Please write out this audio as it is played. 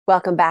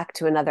Welcome back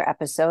to another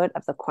episode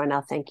of the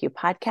Cornell Thank You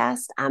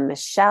podcast. I'm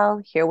Michelle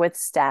here with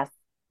Steph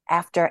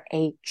after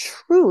a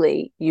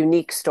truly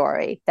unique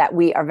story that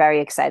we are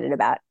very excited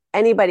about.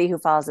 Anybody who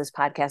follows this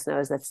podcast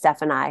knows that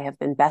Steph and I have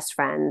been best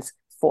friends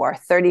for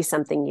 30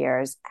 something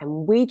years.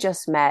 And we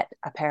just met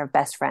a pair of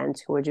best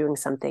friends who are doing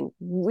something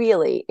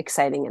really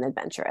exciting and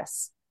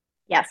adventurous.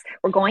 Yes,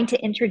 we're going to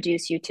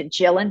introduce you to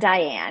Jill and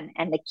Diane.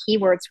 And the key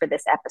words for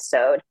this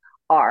episode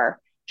are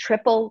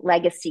triple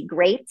legacy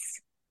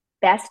greats,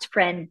 best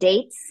friend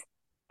dates,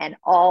 and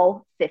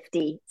all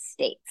 50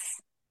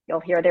 states. You'll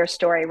hear their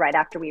story right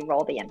after we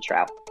roll the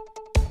intro.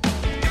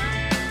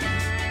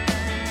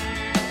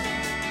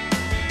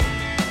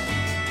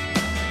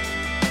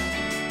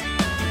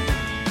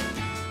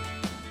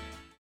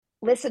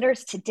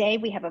 Listeners, today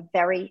we have a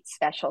very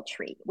special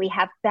treat. We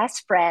have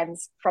best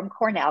friends from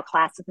Cornell,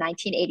 class of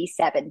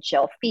 1987,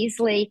 Jill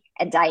Feasley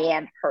and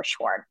Diane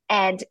Hirschhorn.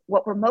 And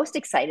what we're most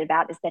excited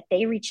about is that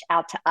they reached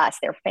out to us.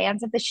 They're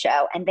fans of the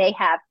show, and they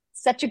have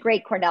such a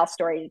great Cornell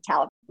story to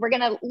tell. We're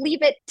going to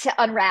leave it to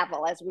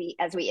unravel as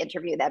we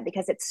interview them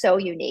because it's so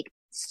unique.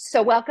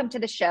 So welcome to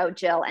the show,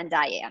 Jill and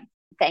Diane.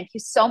 Thank you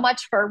so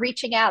much for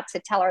reaching out to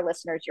tell our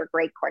listeners your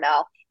great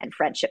Cornell and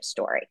friendship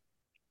story.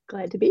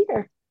 Glad to be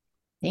here.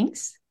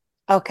 Thanks.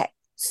 Okay,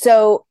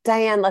 so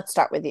Diane, let's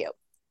start with you.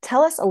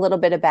 Tell us a little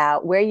bit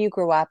about where you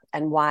grew up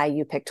and why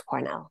you picked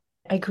Cornell.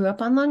 I grew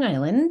up on Long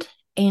Island,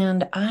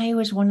 and I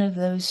was one of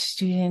those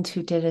students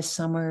who did a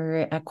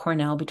summer at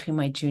Cornell between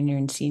my junior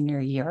and senior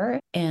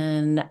year.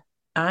 And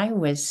I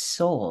was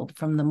sold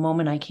from the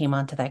moment I came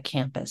onto that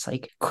campus.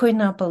 Like, could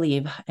not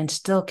believe and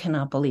still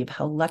cannot believe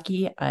how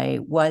lucky I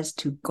was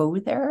to go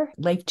there.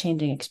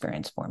 Life-changing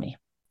experience for me.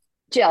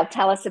 Jill,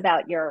 tell us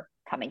about your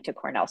coming to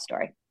Cornell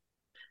story.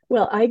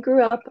 Well, I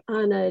grew up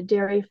on a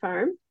dairy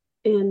farm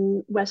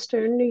in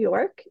Western New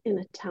York in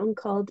a town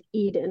called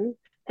Eden.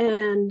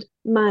 And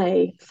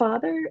my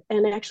father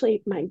and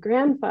actually my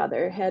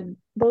grandfather had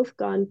both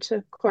gone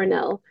to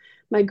Cornell.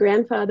 My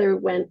grandfather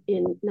went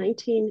in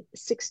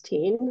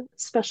 1916,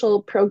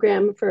 special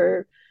program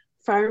for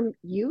farm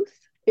youth.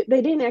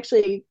 They didn't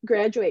actually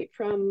graduate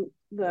from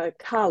the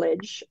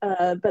college,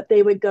 but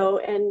they would go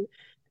and,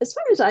 as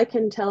far as I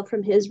can tell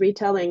from his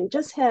retelling,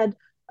 just had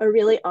a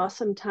really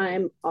awesome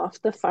time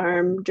off the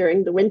farm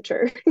during the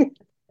winter.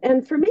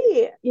 And for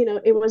me,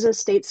 it was a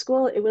state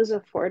school, it was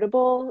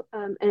affordable,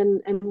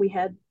 and we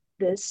had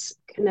this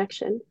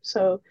connection.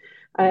 So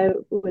I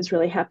was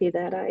really happy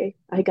that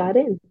I got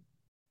in.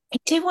 I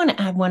did want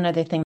to add one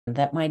other thing,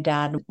 that my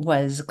dad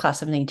was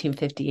class of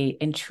 1958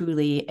 and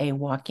truly a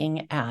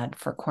walking ad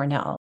for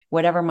Cornell.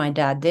 Whatever my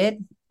dad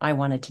did, I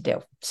wanted to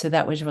do. So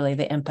that was really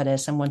the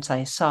impetus. And once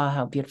I saw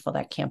how beautiful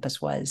that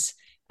campus was,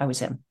 I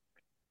was in.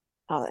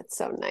 Oh, that's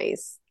so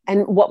nice.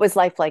 And what was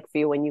life like for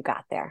you when you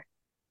got there?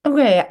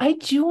 Okay, I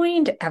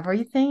joined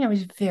everything. I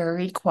was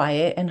very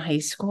quiet in high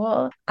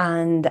school,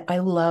 and I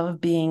love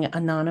being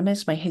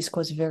anonymous. My high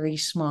school is very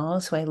small,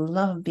 so I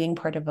love being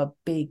part of a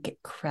big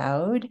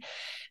crowd.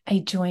 I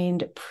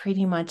joined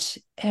pretty much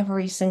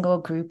every single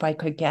group I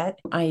could get.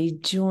 I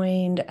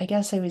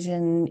guess I was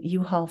in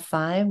U-Haul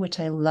 5,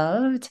 which I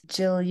loved.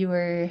 Jill, you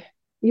were?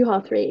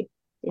 U-Haul 3,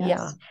 yes.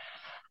 Yeah.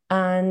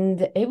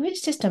 And it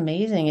was just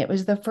amazing. It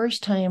was the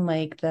first time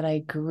that I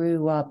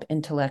grew up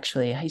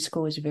intellectually. High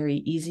school was very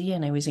easy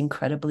and I was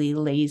incredibly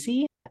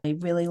lazy. I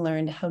really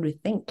learned how to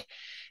think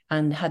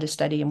and how to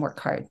study and work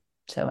hard.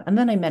 And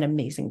then I met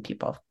amazing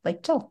people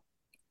like Jill.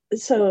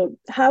 So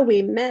how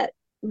we met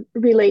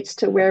relates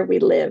to where we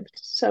lived.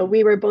 So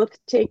we were both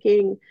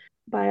taking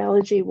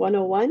Biology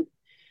 101.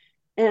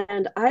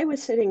 And I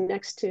was sitting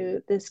next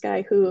to this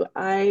guy who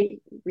I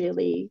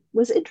really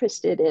was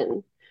interested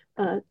in,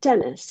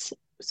 Dennis.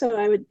 So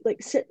I would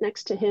sit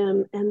next to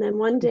him. And then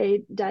one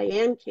day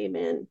Diane came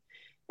in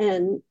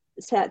and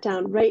sat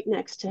down right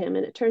next to him.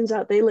 And it turns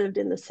out they lived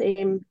in the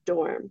same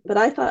dorm. But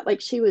I thought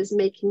she was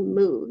making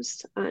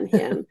moves on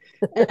him.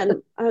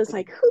 And I was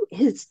like, who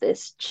is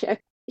this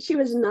chick? She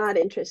was not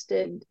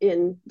interested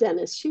in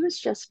Dennis. She was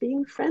just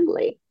being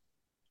friendly.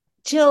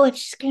 Jill, if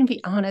she's going to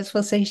be honest,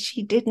 will say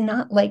she did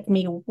not like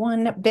me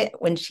one bit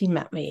when she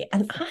met me.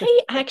 And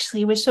I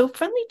actually was so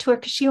friendly to her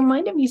because she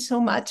reminded me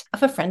so much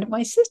of a friend of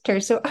my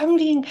sister. So I'm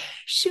being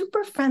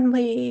super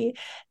friendly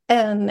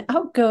and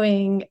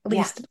outgoing, at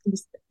least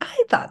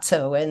I thought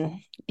so. And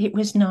it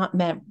was not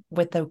met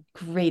with the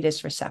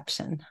greatest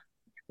reception.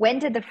 When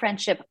did the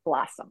friendship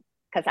blossom?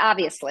 Because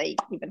obviously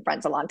you've been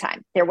friends a long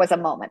time. There was a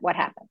moment. What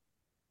happened?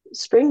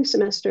 Spring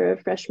semester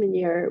of freshman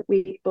year,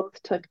 we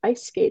both took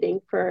ice skating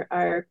for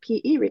our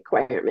PE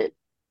requirement.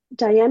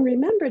 Diane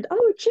remembered,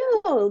 oh,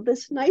 Jill,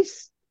 this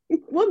nice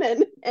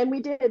woman. And we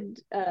did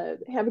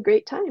have a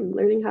great time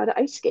learning how to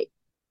ice skate.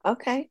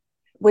 Okay.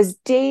 Was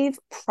Dave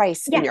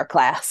Price in your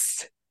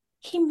class?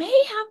 He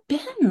may have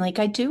been.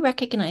 I do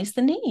recognize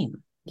the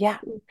name. Yeah.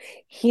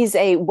 He's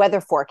a weather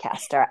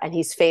forecaster and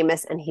he's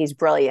famous and he's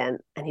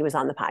brilliant and he was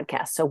on the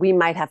podcast. So we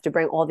might have to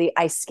bring all the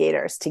ice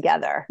skaters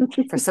together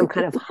for some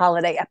kind of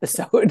holiday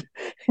episode.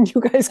 And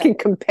you guys can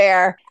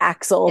compare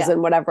axles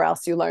and whatever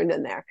else you learned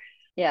in there.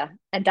 Yeah.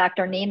 And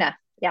Dr. Nina.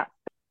 Yeah.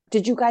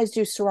 did you guys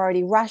do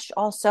sorority rush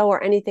also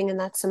or anything in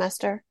that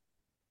semester?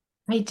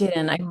 I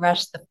didn't. I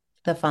rushed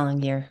the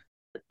following year.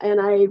 And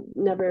I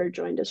never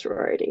joined a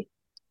sorority.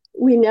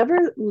 We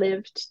never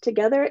lived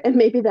together, and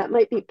maybe that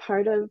might be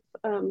part of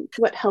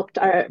what helped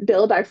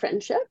build our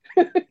friendship.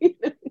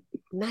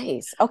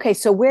 Nice. Okay,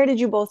 so where did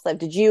you both live?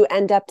 Did you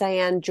end up,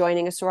 Diane,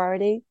 joining a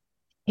sorority?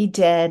 I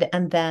did.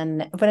 And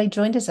then, but I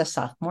joined as a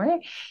sophomore.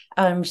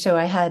 So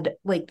I had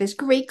like this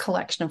great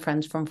collection of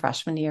friends from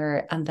freshman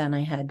year. And then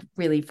I had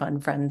really fun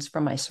friends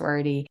from my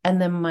sorority.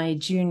 And then my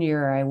junior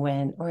year, I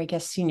went, or I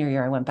guess senior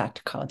year, I went back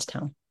to College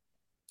Town.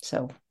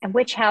 So, And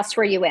which house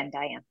were you in,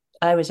 Diane?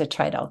 I was a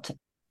Tri-Delt.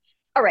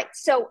 All right.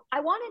 So I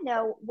want to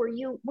know,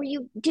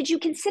 did you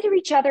consider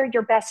each other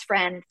your best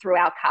friend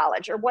throughout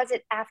college, or was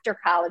it after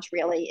college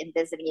really in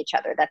visiting each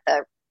other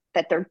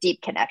that their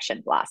deep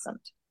connection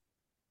blossomed?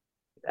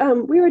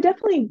 We were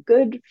definitely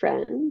good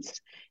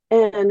friends,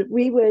 and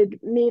we would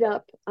meet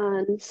up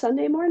on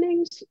Sunday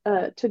mornings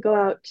to go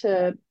out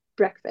to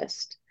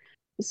breakfast.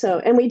 So,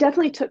 and we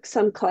definitely took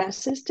some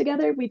classes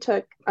together. We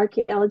took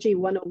Archaeology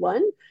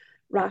 101,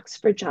 Rocks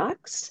for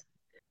Jocks.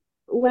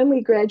 When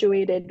we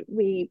graduated,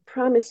 we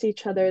promised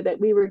each other that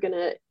we were going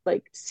to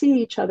like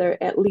see each other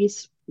at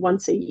least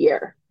once a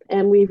year.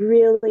 And we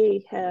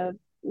really have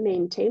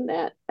maintained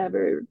that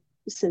ever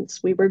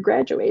since we were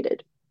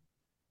graduated.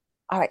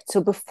 All right.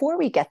 So before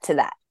we get to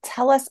that,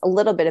 tell us a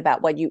little bit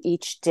about what you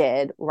each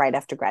did right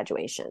after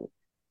graduation.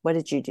 What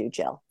did you do,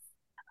 Jill?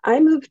 I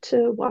moved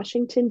to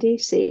Washington,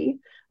 D.C.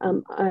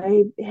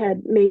 I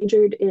had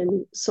majored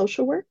in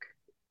social work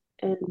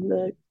and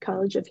the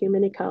College of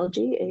Human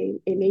Ecology,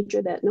 a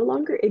major that no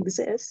longer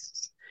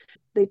exists.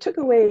 They took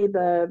away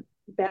the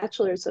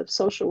bachelor's of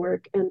social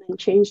work and then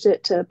changed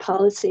it to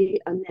policy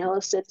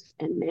analysis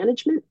and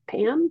management,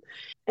 PAM.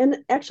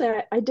 And actually,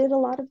 I did a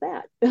lot of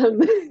that.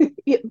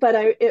 But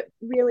it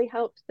really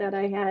helped that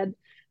I had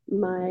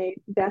my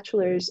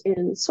bachelor's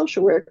in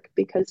social work,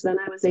 because then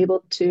I was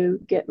able to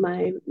get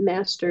my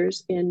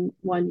master's in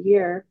 1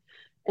 year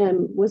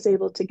and was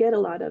able to get a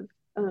lot of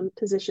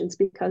positions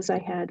because I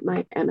had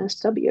my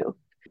MSW.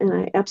 And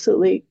I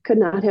absolutely could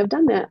not have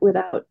done that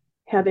without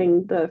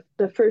having the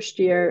first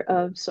year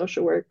of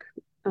social work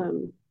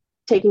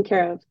taken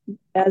care of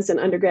as an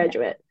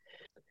undergraduate.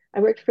 I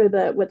worked for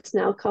what's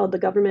now called the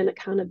Government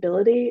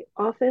Accountability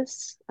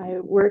Office. I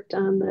worked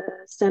on the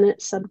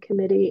Senate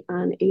Subcommittee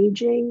on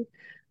Aging.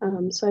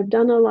 So I've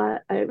done a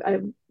lot.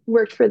 I've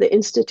worked for the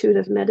Institute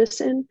of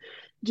Medicine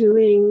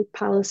doing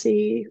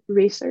policy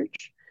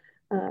research.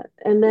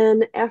 And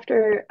then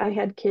after I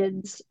had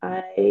kids,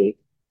 I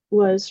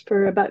was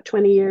for about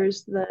 20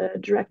 years the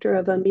director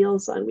of a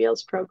Meals on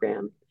Wheels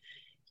program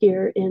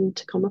here in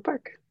Tacoma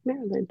Park,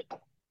 Maryland.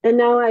 And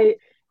now I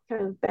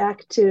kind of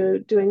back to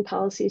doing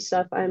policy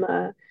stuff. I'm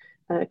a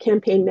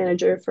campaign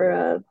manager for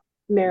a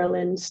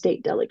Maryland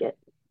state delegate.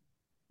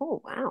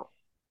 Oh, wow.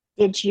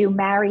 Did you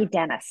marry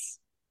Dennis?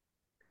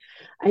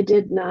 I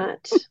did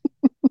not.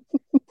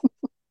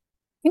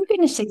 I'm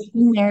going to say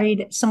you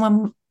married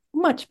someone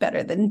much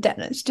better than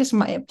Dennis, just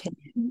my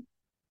opinion.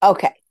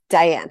 Okay.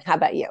 Diane, how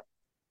about you?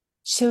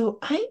 So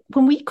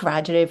when we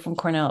graduated from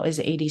Cornell, it was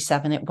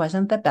 87. It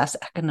wasn't the best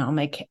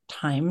economic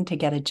time to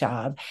get a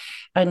job.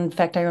 In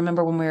fact, I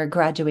remember when we were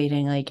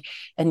graduating, like,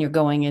 and you're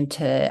going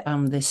into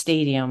the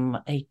stadium,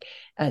 like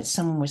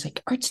someone was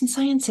like, "Arts and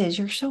Sciences,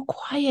 you're so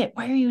quiet.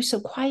 Why are you so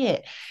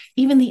quiet?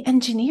 Even the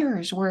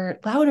engineers were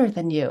louder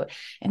than you."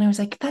 And I was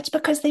like, "That's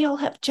because they all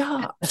have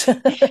jobs."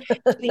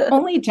 The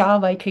only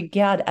job I could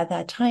get at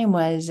that time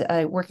was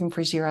working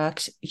for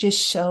Xerox,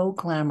 just so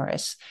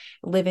glamorous,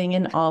 living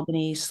in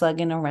Albany,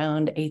 slugging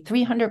around a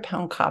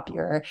 300-pound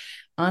copier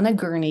on a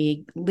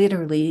gurney,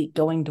 literally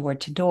going door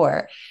to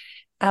door.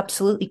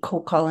 Absolutely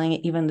cold calling,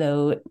 even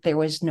though there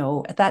was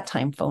no, at that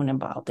time, phone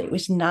involved. It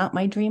was not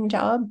my dream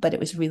job, but it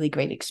was a really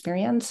great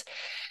experience.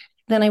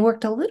 Then I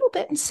worked a little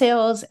bit in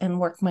sales and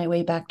worked my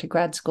way back to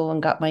grad school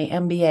and got my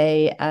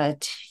MBA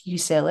at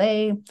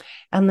UCLA,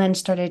 and then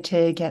started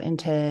to get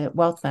into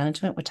wealth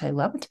management, which I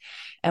loved.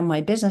 And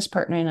my business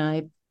partner and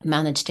I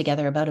managed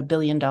together about $1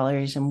 billion.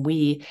 And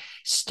we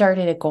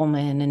started at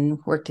Goldman and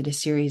worked at a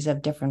series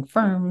of different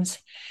firms.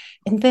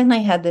 And then I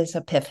had this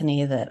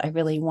epiphany that I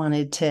really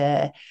wanted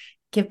to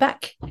give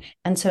back.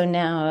 And so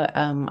now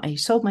I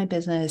sold my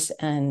business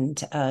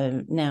and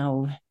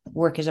now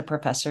work as a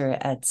professor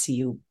at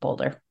CU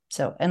Boulder.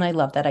 So, and I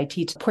love that. I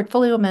teach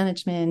portfolio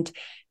management,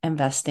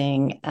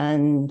 investing,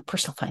 and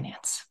personal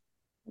finance.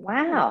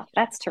 Wow,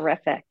 that's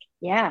terrific.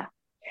 Yeah.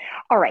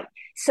 All right.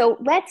 So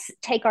let's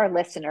take our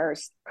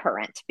listeners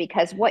current,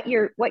 because what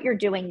you're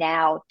doing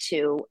now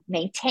to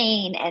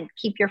maintain and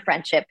keep your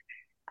friendship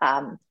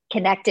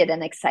connected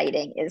and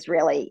exciting is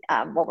really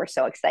what we're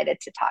so excited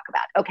to talk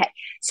about. Okay.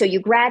 So you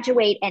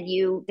graduate and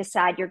you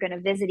decide you're going to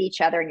visit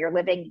each other, and you're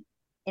living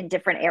in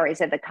different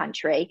areas of the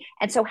country.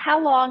 And so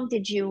how long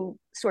did you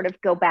sort of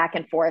go back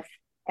and forth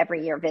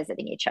every year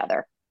visiting each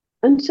other?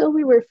 Until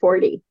we were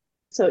 40.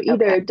 So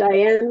either Okay.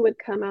 Diane would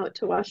come out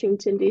to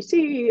Washington,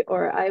 D.C.,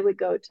 or I would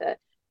go to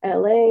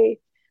L.A.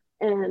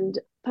 And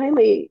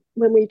finally,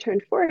 when we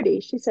turned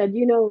 40, she said,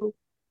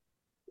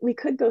 we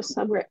could go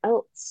somewhere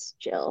else,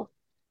 Jill.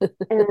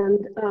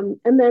 And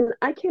then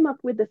I came up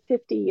with the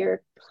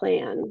 50-year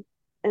plan.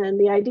 And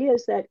the idea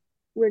is that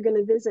we're going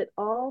to visit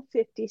all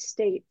 50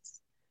 states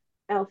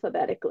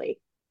alphabetically.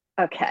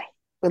 Okay.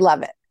 We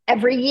love it.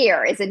 Every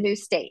year is a new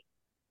state,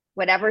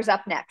 whatever's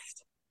up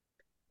next.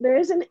 There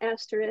is an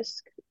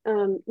asterisk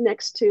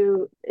next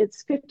to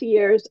it's 50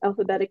 years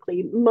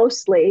alphabetically,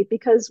 mostly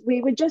because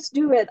we would just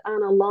do it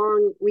on a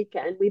long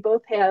weekend. We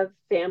both have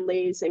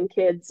families and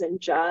kids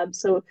and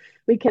jobs, so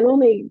we can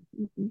only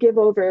give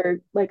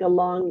over like a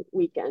long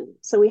weekend.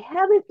 So we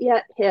haven't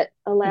yet hit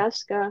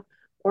Alaska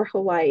or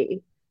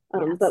Hawaii,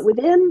 Yes. but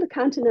within the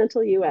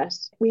continental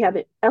US, we have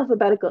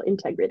alphabetical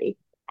integrity.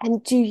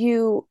 And do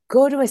you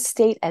go to a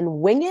state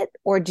and wing it,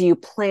 or do you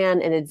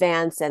plan in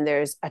advance and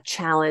there's a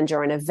challenge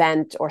or an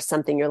event or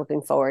something you're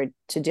looking forward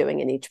to doing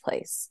in each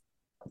place?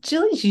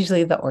 Julie's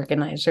usually the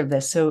organizer of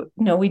this. So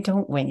no, we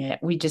don't wing it.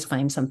 We just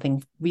find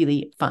something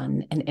really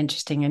fun and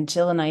interesting. And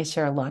Jill and I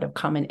share a lot of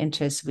common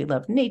interests. We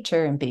love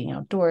nature and being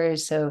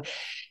outdoors. So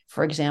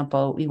for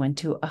example, we went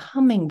to a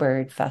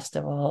hummingbird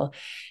festival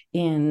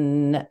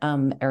in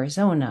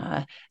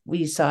Arizona.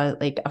 We saw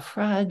like a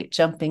frog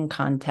jumping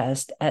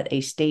contest at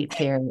a state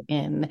fair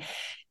in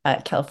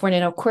California.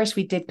 And of course,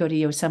 we did go to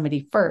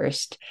Yosemite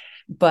first.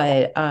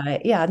 But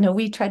yeah, no,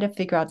 we try to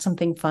figure out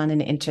something fun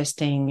and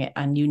interesting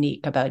and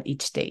unique about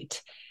each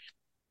state.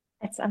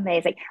 That's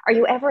amazing. Are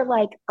you ever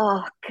like,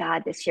 oh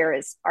God, this year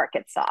is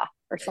Arkansas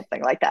or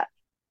something like that?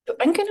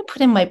 I'm going to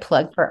put in my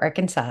plug for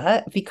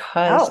Arkansas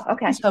because okay.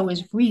 Arkansas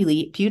was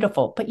really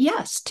beautiful. But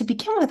yes, to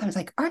begin with, I was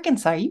like,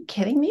 Arkansas, are you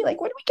kidding me? Like,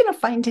 what are we going to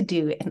find to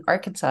do in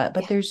Arkansas?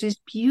 But there's this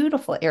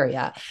beautiful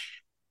area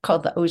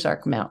called the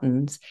Ozark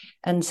Mountains.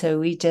 And so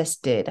we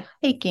just did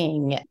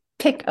hiking,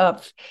 pick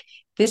up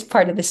this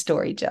part of the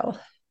story, Jill.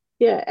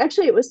 Yeah,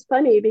 actually, it was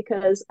funny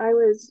because I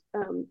was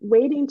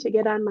waiting to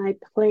get on my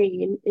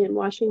plane in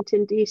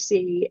Washington,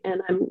 D.C.,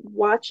 and I'm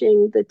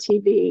watching the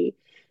TV,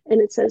 and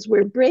it says,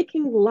 we're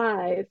breaking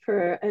live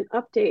for an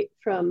update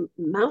from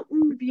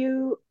Mountain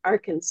View,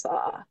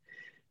 Arkansas.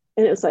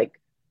 And it was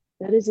like,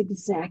 that is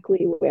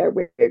exactly where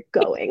we're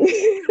going.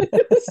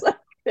 It's like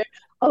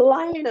a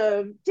line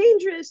of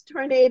dangerous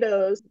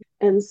tornadoes.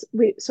 And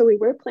so we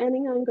were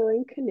planning on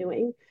going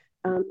canoeing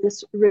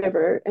this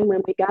river. And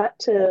when we got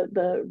to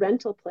the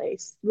rental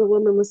place, the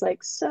woman was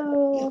like,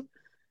 so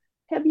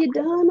have you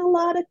done a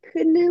lot of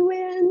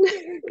canoeing?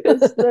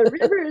 Because the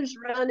river's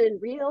running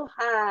real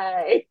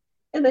high.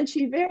 And then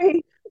she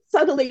very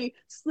subtly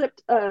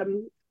slipped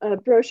a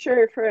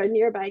brochure for a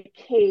nearby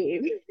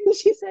cave. And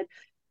she said,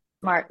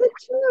 Smart. the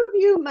two of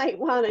you might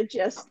want to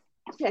just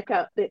check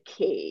out the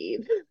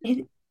cave.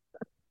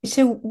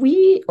 So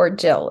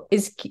Jill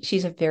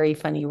she's a very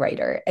funny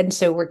writer. And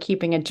so we're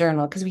keeping a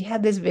journal because we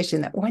had this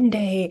vision that one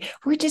day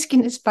we're just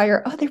going to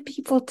inspire other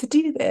people to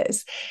do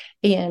this.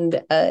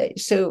 And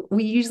so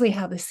we usually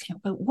have this,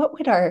 but what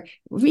would our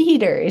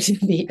readers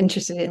be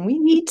interested in? We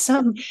need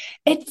some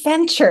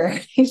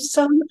adventure,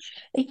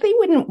 like they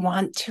wouldn't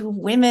want two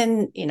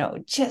women,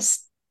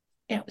 just,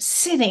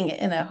 sitting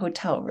in a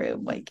hotel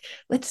room. Like,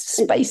 let's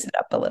spice it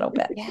up a little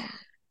bit. Yeah.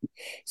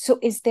 So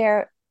is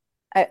there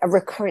a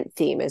recurrent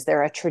theme? Is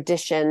there a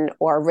tradition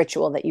or a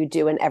ritual that you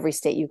do in every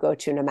state you go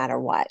to, no matter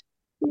what?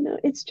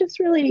 It's just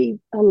really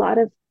a lot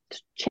of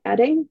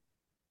chatting.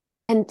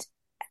 And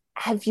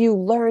have you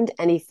learned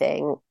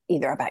anything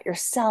either about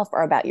yourself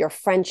or about your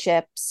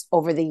friendships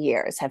over the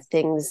years? Have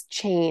things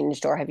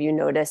changed, or have you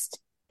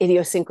noticed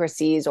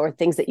idiosyncrasies or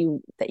things that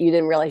you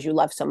didn't realize you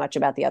loved so much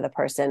about the other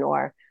person,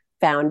 or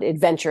found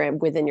adventure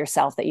within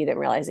yourself that you didn't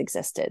realize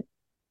existed?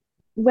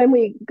 When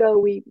we go,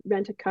 we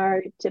rent a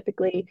car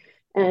typically,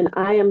 and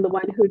I am the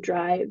one who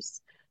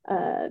drives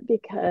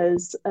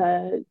because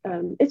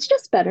it's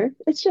just better.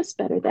 It's just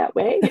better that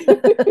way.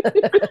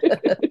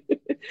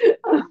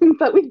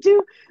 But we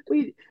do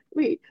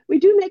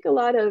make a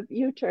lot of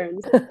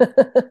U-turns.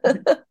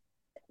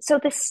 So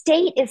the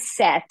state is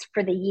set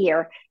for the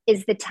year.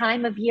 Is the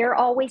time of year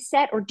always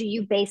set, or do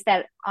you base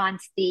that on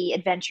the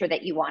adventure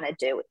that you want to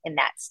do in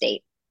that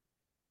state?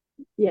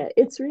 Yeah,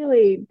 it's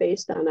really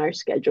based on our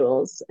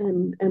schedules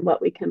and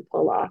what we can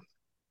pull off.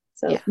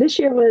 So This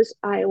year was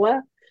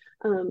Iowa,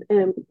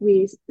 and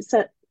we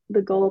set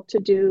the goal to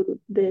do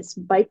this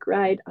bike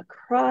ride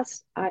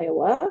across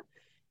Iowa.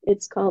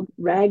 It's called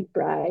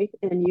RAGBRAI,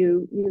 and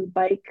you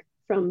bike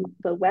from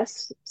the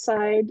west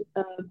side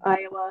of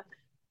Iowa,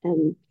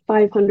 and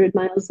 500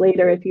 miles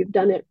later, if you've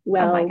done it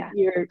well,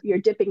 you're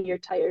dipping your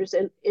tires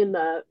in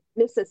the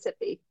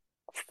Mississippi.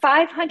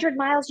 500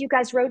 miles you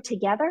guys rode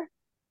together?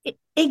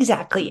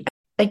 Exactly.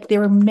 Like there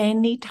were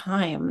many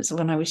times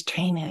when I was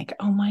training, like,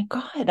 oh my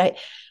God, I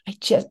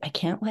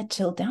can't let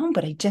Jill down,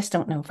 but I just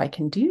don't know if I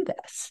can do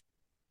this.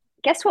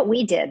 Guess what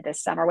we did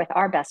this summer with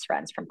our best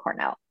friends from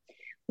Cornell?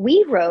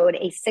 We rode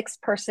a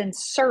 6-person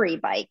Surrey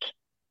bike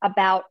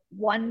about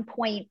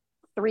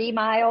 1.3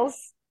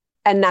 miles.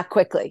 And not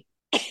quickly.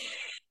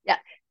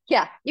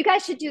 Yeah. You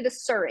guys should do the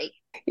Surrey.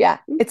 Yeah.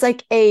 It's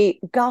like a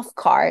golf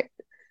cart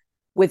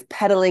with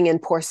pedaling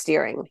and poor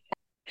steering.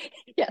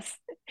 Yes.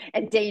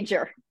 And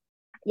danger.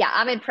 Yeah,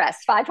 I'm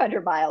impressed.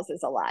 500 miles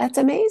is a lot. That's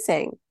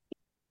amazing.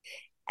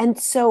 And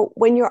so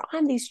when you're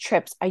on these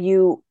trips, are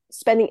you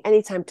spending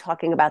any time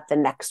talking about the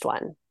next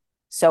one?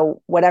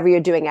 So whatever you're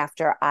doing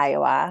after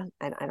Iowa,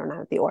 and I don't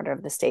know the order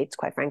of the states,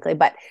 quite frankly,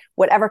 but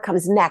whatever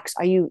comes next,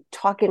 are you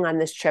talking on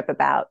this trip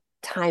about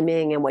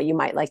timing and what you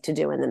might like to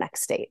do in the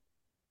next state?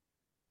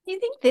 I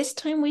think this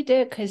time we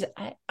did because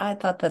I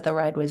thought that the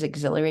ride was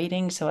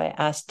exhilarating. So I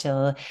asked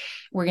Jill,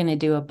 we're going to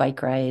do a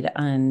bike ride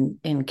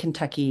in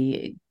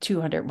Kentucky,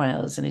 200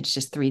 miles, and it's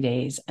just 3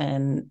 days.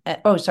 And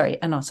and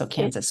also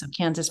Kansas. So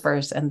Kansas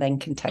first and then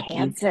Kentucky.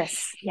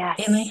 Kansas,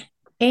 yes. And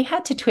I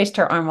had to twist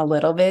her arm a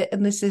little bit,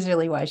 and this is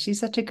really why she's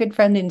such a good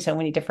friend in so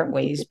many different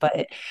ways.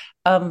 But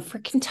for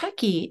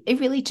Kentucky,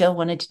 Jill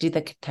wanted to do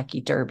the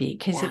Kentucky Derby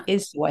because it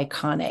is so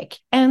iconic.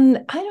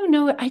 And I don't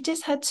know, I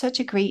just had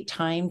such a great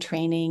time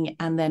training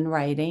and then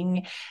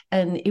riding,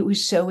 and it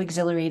was so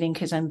exhilarating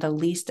because I'm the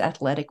least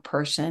athletic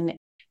person.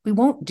 We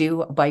won't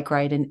do a bike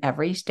ride in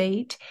every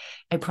state,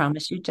 I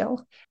promise you,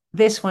 Jill.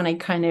 This one, I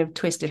kind of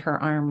twisted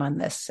her arm on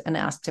this and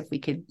asked if we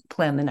could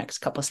plan the next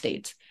couple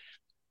states.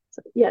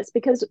 Yes,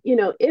 because,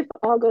 if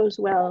all goes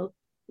well,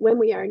 when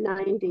we are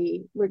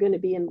 90, we're going to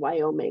be in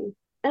Wyoming.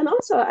 And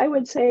also, I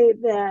would say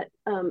that,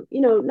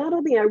 not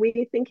only are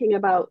we thinking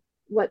about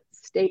what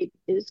state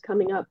is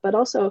coming up, but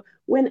also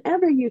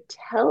whenever you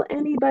tell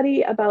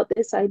anybody about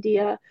this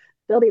idea,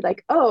 they'll be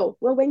like, oh,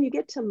 well, when you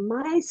get to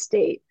my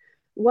state,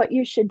 what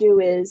you should do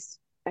is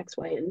X,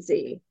 Y, and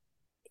Z.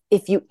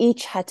 If you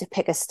each had to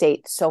pick a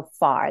state so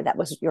far that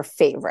was your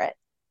favorite,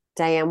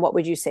 Diane, what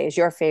would you say is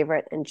your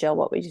favorite? And Jill,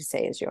 what would you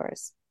say is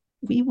yours?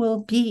 We will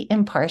be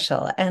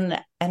impartial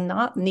and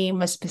not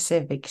name a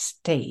specific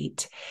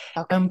state,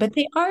 but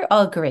they are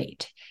all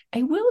great.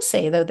 I will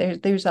say, though,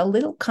 there's a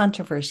little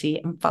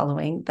controversy in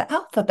following the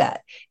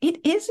alphabet.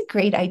 It is a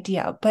great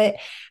idea, but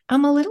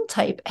I'm a little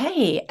type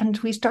A, and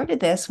we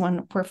started this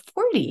when we're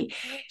 40.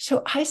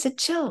 So I said,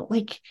 Jill,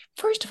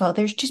 first of all,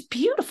 there's just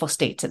beautiful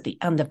states at the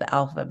end of the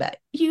alphabet.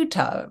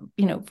 Utah,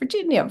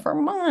 Virginia,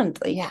 Vermont,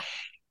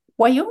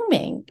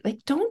 Wyoming,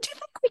 don't you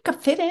think we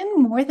could fit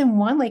in more than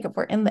one? If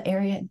we're in the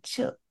area. And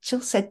Jill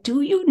said,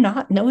 do you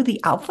not know the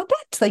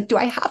alphabet? Do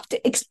I have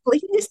to explain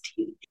this to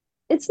you?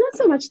 It's not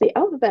so much the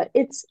alphabet,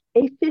 it's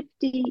a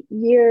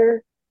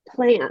 50-year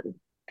plan.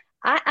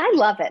 I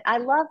love it. I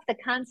love the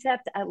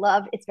concept. I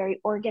love it's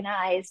very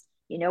organized.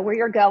 You know where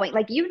you're going.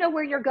 You know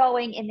where you're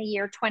going in the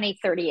year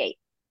 2038.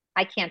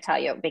 I can't tell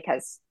you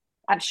because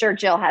I'm sure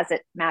Jill has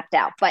it mapped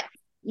out, but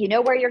you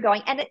know where you're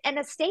going. And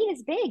a state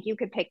is big. You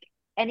could pick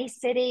any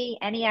city,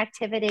 any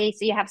activity.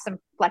 So you have some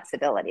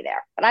flexibility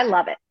there, but I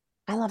love it.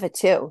 I love it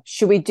too.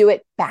 Should we do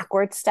it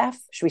backwards, Steph?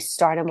 Should we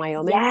start in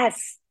Wyoming?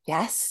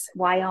 Yes.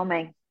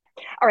 Wyoming.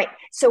 All right.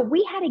 So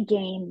we had a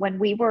game when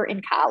we were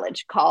in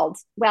college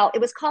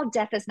it was called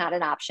Death is Not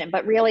an Option,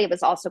 but really it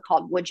was also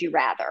called Would You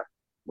Rather?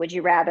 Would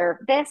you rather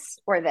this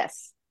or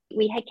this?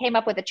 We came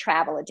up with a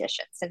travel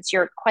edition since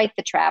you're quite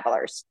the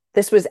travelers.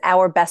 This was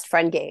our best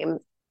friend game.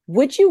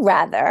 Would you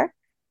rather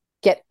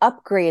get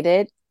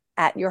upgraded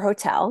at your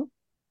hotel,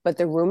 but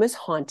the room is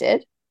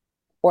haunted,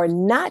 or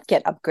not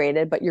get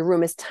upgraded, but your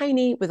room is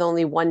tiny with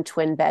only one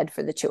twin bed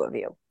for the two of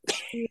you?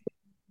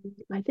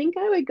 I think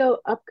I would go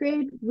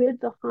upgrade with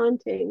the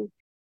haunting.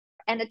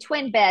 And a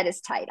twin bed is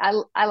tight.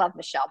 I love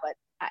Michelle,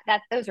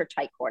 but those are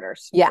tight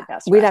quarters. Yeah,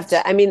 we'd have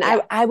to.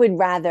 I would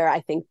rather,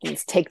 I think,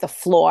 take the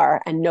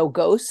floor and no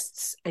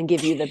ghosts and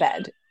give you the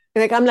bed.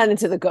 I'm not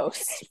into the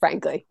ghosts,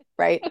 frankly,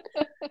 right?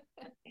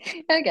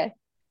 Okay.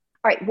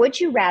 All right. Would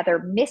you rather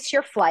miss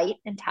your flight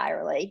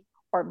entirely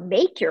or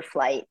make your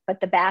flight, but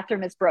the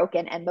bathroom is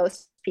broken and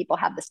most people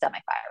have the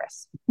stomach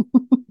virus?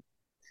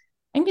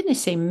 I'm going to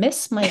say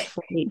miss my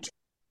flight.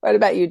 What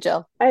about you,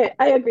 Jill? I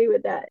agree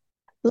with that.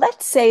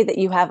 Let's say that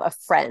you have a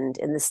friend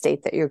in the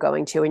state that you're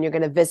going to, and you're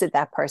going to visit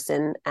that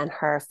person and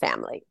her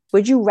family.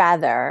 Would you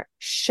rather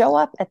show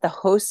up at the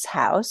host's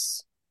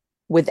house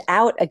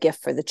without a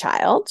gift for the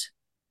child,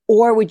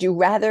 or would you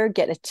rather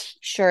get a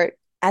T-shirt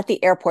at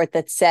the airport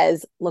that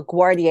says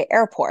LaGuardia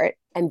Airport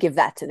and give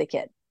that to the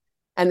kid?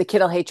 And the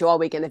kid will hate you all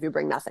weekend if you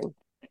bring nothing.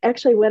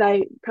 Actually, what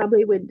I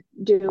probably would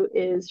do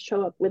is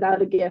show up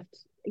without a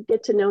gift,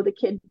 get to know the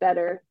kid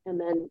better, and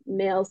then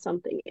mail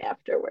something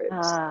afterwards.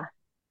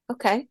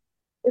 Okay.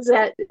 Is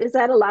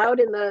that allowed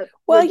in the?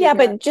 Well, yeah,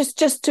 but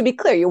just to be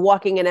clear, you're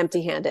walking in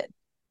empty-handed.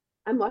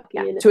 I'm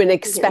walking in to an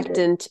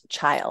expectant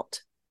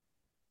child.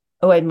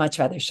 Oh, I'd much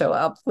rather show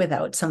up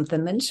without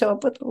something than show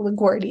up with a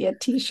LaGuardia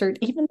T-shirt,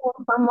 even though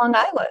I'm from Long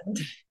Island.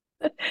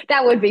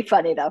 That would be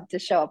funny, though, to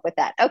show up with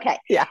that. Okay.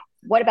 Yeah.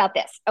 What about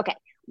this? Okay.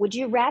 Would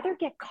you rather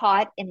get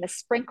caught in the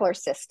sprinkler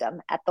system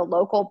at the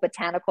local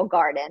botanical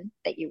garden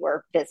that you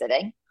were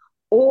visiting,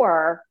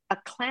 or a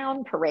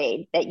clown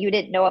parade that you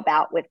didn't know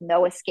about with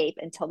no escape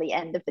until the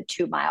end of the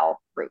 2-mile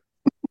route?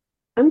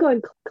 I'm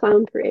going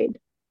clown parade.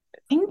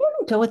 I'm going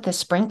to go with the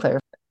sprinkler.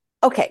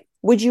 Okay.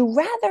 Would you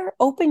rather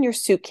open your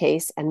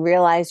suitcase and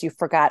realize you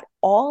forgot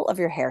all of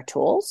your hair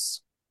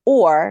tools,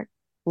 or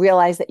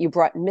realize that you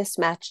brought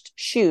mismatched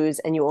shoes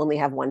and you only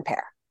have one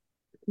pair?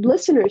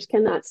 Listeners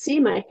cannot see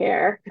my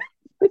hair,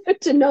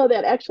 to know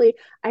that actually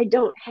I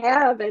don't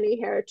have any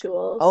hair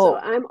tools, so Oh,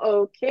 I'm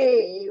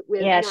okay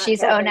with Yeah, not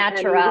she's au having any.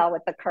 naturel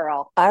with the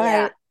curl. all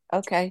Yeah. right.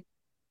 Okay.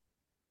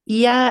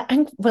 Yeah,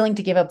 I'm willing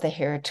to give up the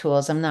hair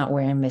tools. I'm not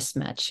wearing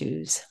mismatched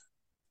shoes.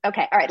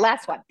 Okay. All right.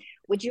 Last one.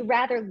 Would you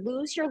rather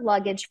lose your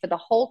luggage for the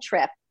whole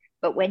trip,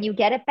 but when you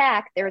get it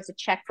back, there is a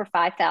check for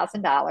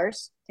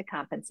 $5,000 to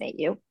compensate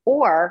you,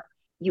 or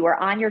you are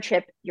on your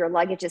trip, your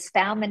luggage is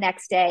found the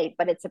next day,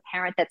 but it's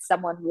apparent that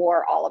someone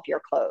wore all of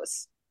your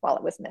clothes while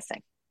it was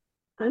missing?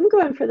 I'm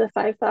going for the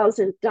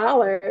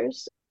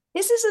 $5,000.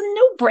 This is a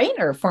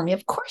no-brainer for me.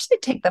 Of course, I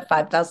take the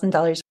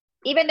 $5,000.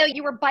 Even though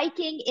you were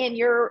biking in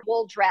your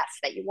wool dress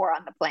that you wore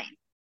on the plane.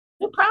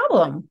 No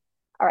problem.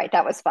 All right.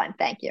 That was fun.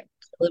 Thank you.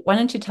 Why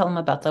don't you tell them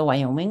about the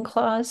Wyoming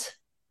clause?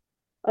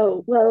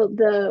 Oh, well,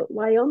 the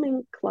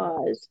Wyoming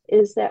clause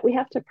is that we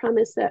have to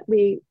promise that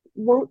we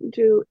won't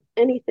do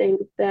anything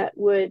that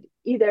would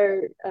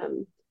either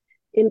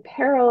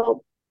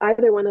imperil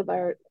either one of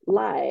our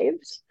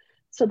lives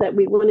so that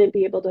we wouldn't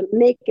be able to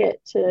make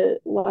it to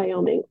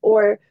Wyoming,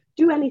 or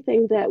do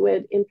anything that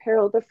would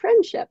imperil the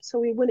friendship. So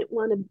we wouldn't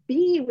want to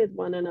be with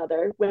one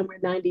another when we're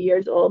 90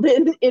 years old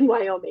in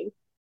Wyoming.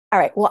 All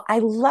right. Well, I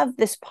love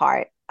this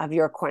part of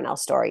your Cornell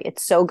story.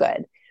 It's so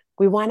good.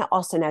 We want to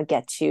also now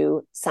get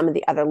to some of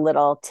the other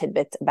little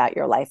tidbits about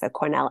your life at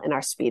Cornell in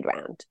our speed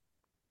round.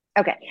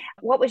 Okay.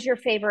 What was your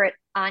favorite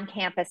on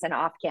campus and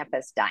off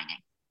campus dining?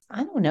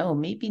 I don't know,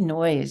 maybe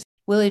Noise.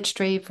 Willard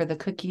Straight for the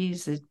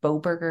cookies, the Bow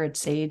Burger at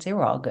Sades, they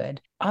were all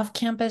good. Off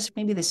campus,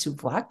 maybe the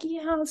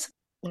Souvlaki House.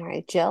 All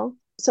right, Jill.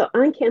 So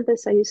on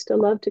campus, I used to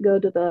love to go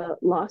to the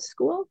law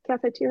school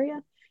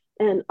cafeteria,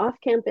 and off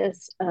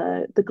campus,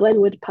 the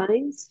Glenwood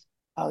Pines.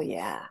 Oh,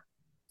 yeah.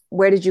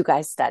 Where did you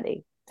guys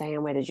study?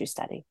 Diane, where did you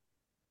study?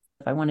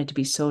 If I wanted to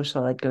be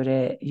social, I'd go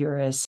to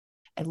URIS.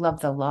 I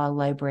love the law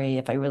library.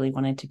 If I really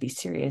wanted to be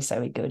serious, I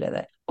would go to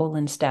the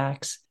Olin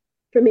Stacks.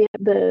 For me,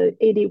 the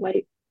A.D.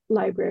 White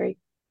Library.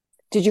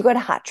 Did you go to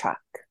Hot Truck?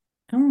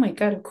 Oh my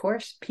God, of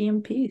course,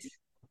 PMPs.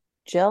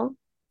 Jill?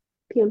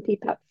 PMP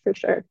Pep for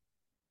sure.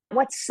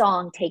 What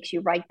song takes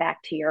you right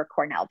back to your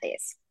Cornell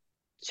days?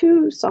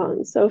 Two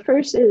songs. So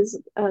first is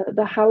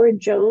the Howard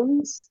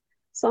Jones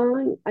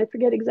song. I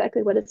forget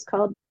exactly what it's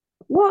called.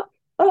 What?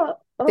 Oh,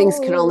 Things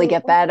can only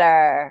get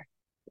better.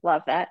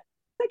 Love that.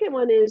 Second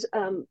one is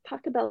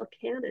Pachelbel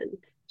Canon,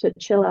 to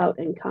chill out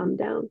and calm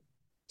down.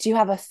 Do you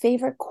have a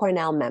favorite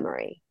Cornell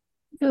memory?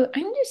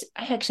 I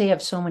actually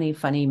have so many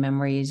funny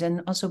memories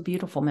and also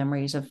beautiful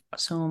memories of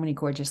so many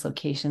gorgeous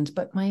locations.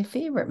 But my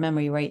favorite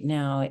memory right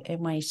now,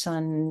 my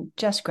son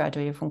just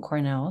graduated from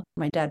Cornell.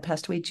 My dad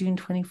passed away June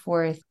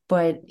 24th,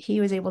 but he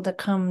was able to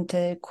come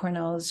to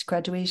Cornell's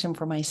graduation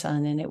for my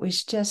son. And it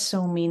was just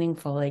so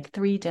meaningful, like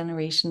 3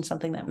 generations,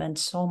 something that meant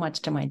so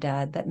much to my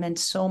dad, that meant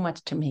so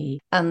much to me,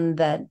 and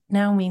that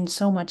now means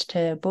so much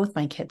to both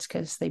my kids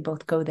because they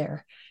both go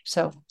there.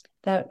 So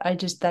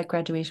that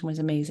graduation was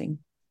amazing.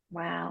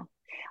 Wow.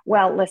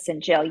 Well,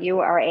 listen, Jill, you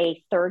are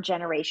a 3rd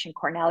generation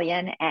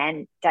Cornellian,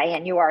 and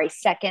Diane, you are a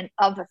second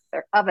of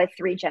a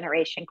 3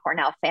 generation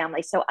Cornell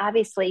family. So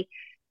obviously,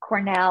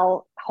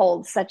 Cornell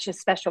holds such a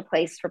special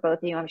place for both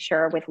of you. I'm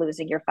sure with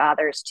losing your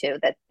fathers too,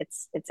 that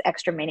it's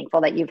extra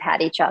meaningful that you've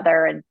had each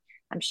other, and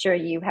I'm sure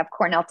you have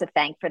Cornell to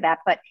thank for that.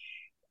 But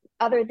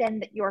other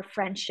than your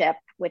friendship,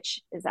 which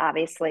is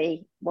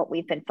obviously what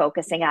we've been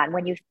focusing on,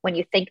 when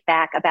you think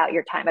back about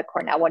your time at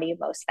Cornell, what are you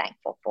most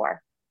thankful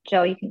for?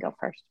 Jill, you can go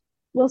first.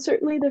 Well,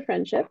 certainly the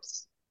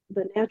friendships,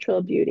 the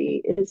natural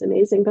beauty is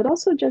amazing, but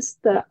also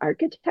just the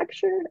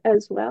architecture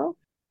as well.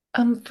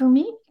 For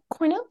me,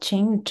 Cornell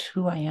changed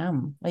who I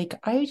am. Like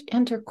I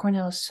entered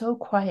Cornell so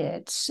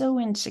quiet, so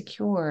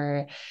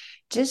insecure,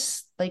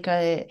 just like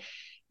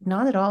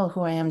not at all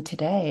who I am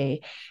today.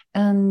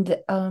 And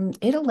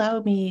it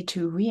allowed me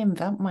to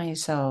reinvent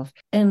myself.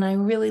 And I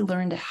really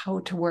learned how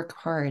to work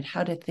hard,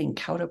 how to think,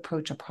 how to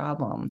approach a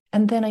problem.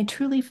 And then I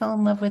truly fell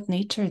in love with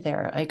nature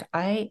there. Like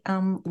I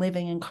am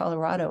living in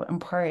Colorado in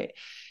part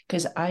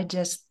because I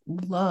just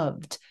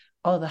loved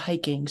all the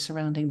hiking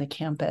surrounding the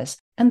campus.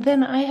 And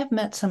then I have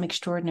met some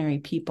extraordinary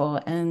people.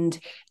 And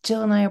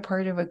Jill and I are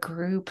part of a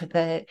group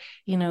that,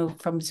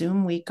 from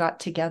Zoom, we got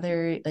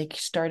together, like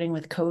starting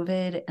with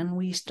COVID, and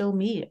we still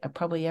meet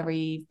probably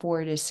every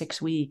 4 to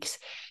 6 weeks.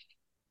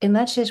 And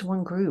that's just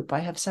one group. I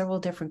have several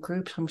different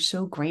groups. I'm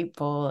so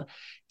grateful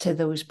to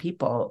those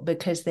people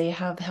because they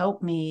have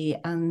helped me.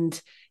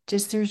 And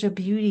just there's a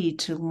beauty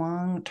to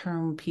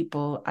long-term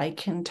people. I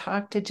can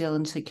talk to Jill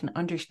and so they can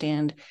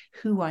understand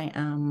who I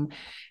am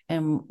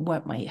and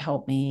what might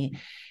help me.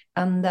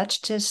 And that's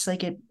just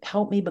like it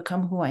helped me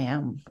become who I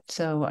am.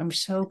 So I'm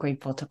so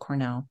grateful to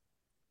Cornell.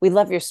 We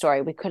love your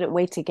story. We couldn't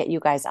wait to get you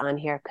guys on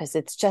here because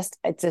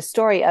it's a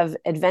story of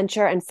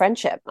adventure and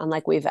friendship,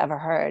 unlike we've ever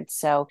heard.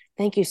 So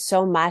thank you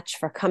so much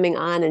for coming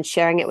on and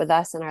sharing it with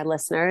us and our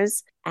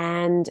listeners.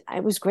 And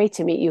it was great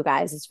to meet you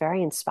guys. It's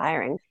very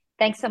inspiring.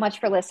 Thanks so much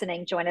for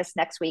listening. Join us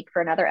next week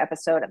for another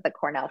episode of the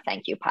Cornell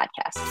Thank You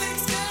podcast.